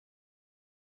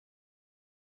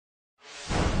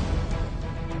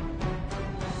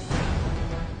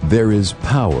There is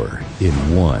power in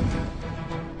one.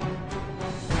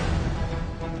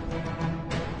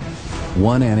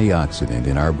 One antioxidant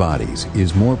in our bodies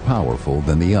is more powerful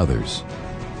than the others: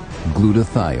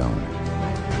 glutathione.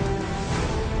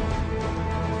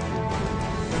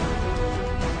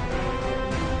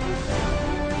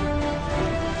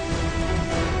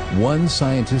 One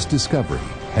scientist's discovery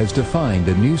has defined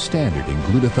a new standard in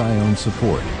glutathione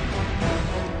support.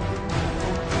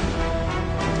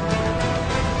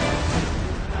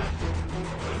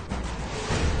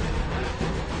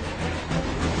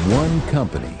 One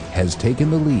company has taken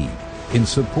the lead in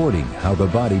supporting how the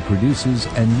body produces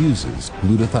and uses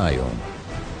glutathione.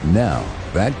 Now,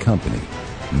 that company,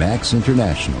 Max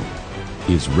International,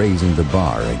 is raising the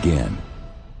bar again.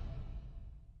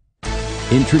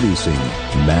 Introducing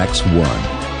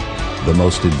MaxOne, the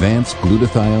most advanced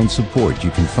glutathione support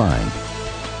you can find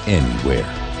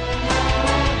anywhere.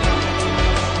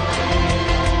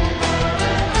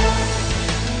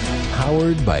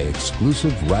 Powered by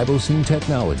exclusive ribosine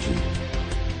technology,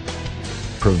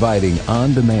 providing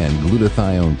on-demand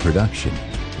glutathione production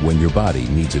when your body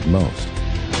needs it most.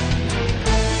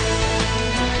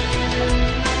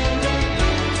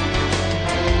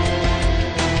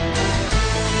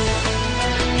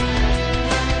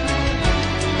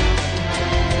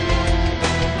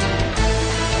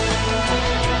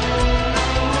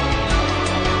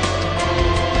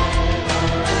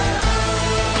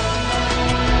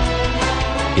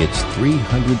 It's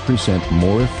 300%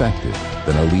 more effective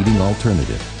than a leading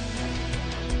alternative.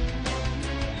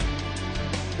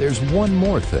 There's one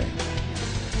more thing.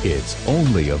 It's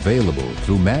only available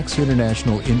through Max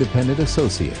International Independent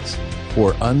Associates.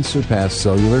 For unsurpassed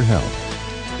cellular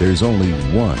health, there's only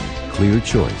one clear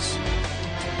choice: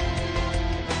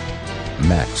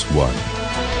 MaxOne.